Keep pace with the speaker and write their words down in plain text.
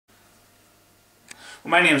Well,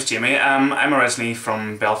 my name's Jamie. I'm originally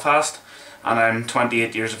from Belfast and I'm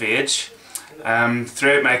 28 years of age.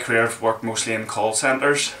 Throughout my career I've worked mostly in call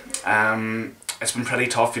centres. It's been pretty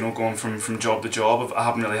tough, going from job to job. I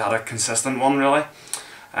haven't really had a consistent one really.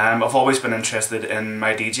 I've always been interested in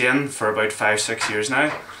my DJing for about 5-6 years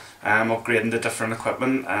now. Upgrading to different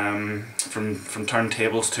equipment, from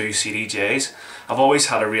turntables to CDJs. I've always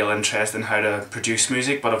had a real interest in how to produce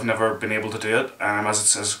music, but I've never been able to do it,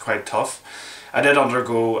 as it's quite tough. I did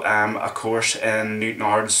undergo a course in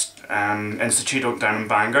Newtonard's Institute down in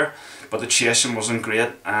Bangor, but the tuition wasn't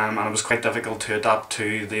great, and it was quite difficult to adapt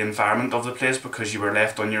to the environment of the place because you were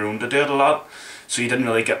left on your own to do it a lot, so you didn't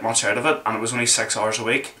really get much out of it, and it was only 6 hours a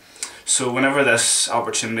week. So whenever this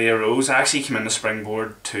opportunity arose, I actually came into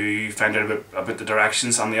Springboard to find out about the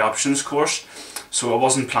directions and the options course. So I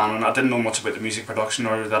wasn't planning, I didn't know much about the music production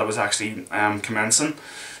or that it was actually commencing.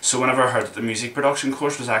 So whenever I heard that the music production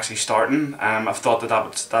course was actually starting, I thought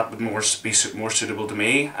that would be more suitable to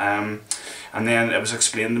me. And then it was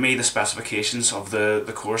explained to me the specifications of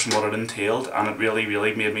the course and what it entailed, and it really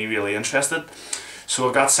made me really interested. So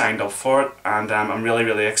I got signed up for it, and I'm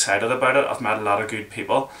really excited about it. I've met a lot of good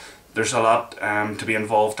people. There's a lot to be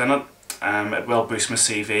involved in it. It will boost my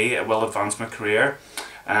CV, it will advance my career,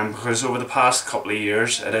 because over the past couple of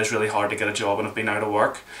years it is really hard to get a job and I've been out of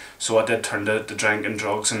work. So I did turn to drink and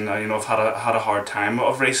drugs, and I've had a hard time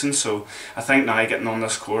of recent. So I think now getting on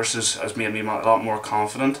this course has made me a lot more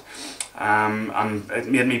confident. And it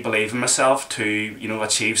made me believe in myself to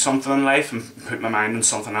achieve something in life and put my mind on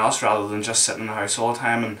something else rather than just sitting in the house all the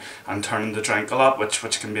time and turning to drink a lot, which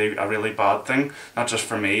can be a really bad thing, not just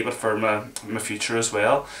for me but for my future as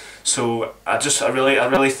well. So I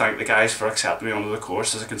really thank the guys for accepting me onto the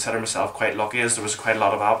course, as I consider myself quite lucky as there was quite a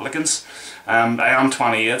lot of applicants. I am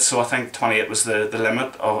 28, so I think 28 was the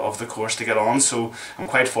limit of the course to get on, so I'm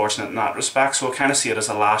quite fortunate in that respect. So I kind of see it as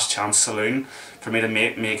a last chance saloon for me to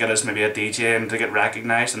make it as maybe a DJ and to get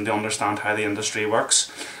recognised and to understand how the industry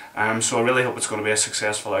works. So I really hope it's going to be a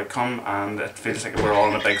successful outcome, and it feels like we're all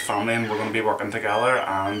in a big family and we're going to be working together,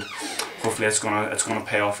 and hopefully it's going to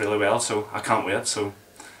pay off really well. So I can't wait. So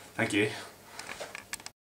thank you.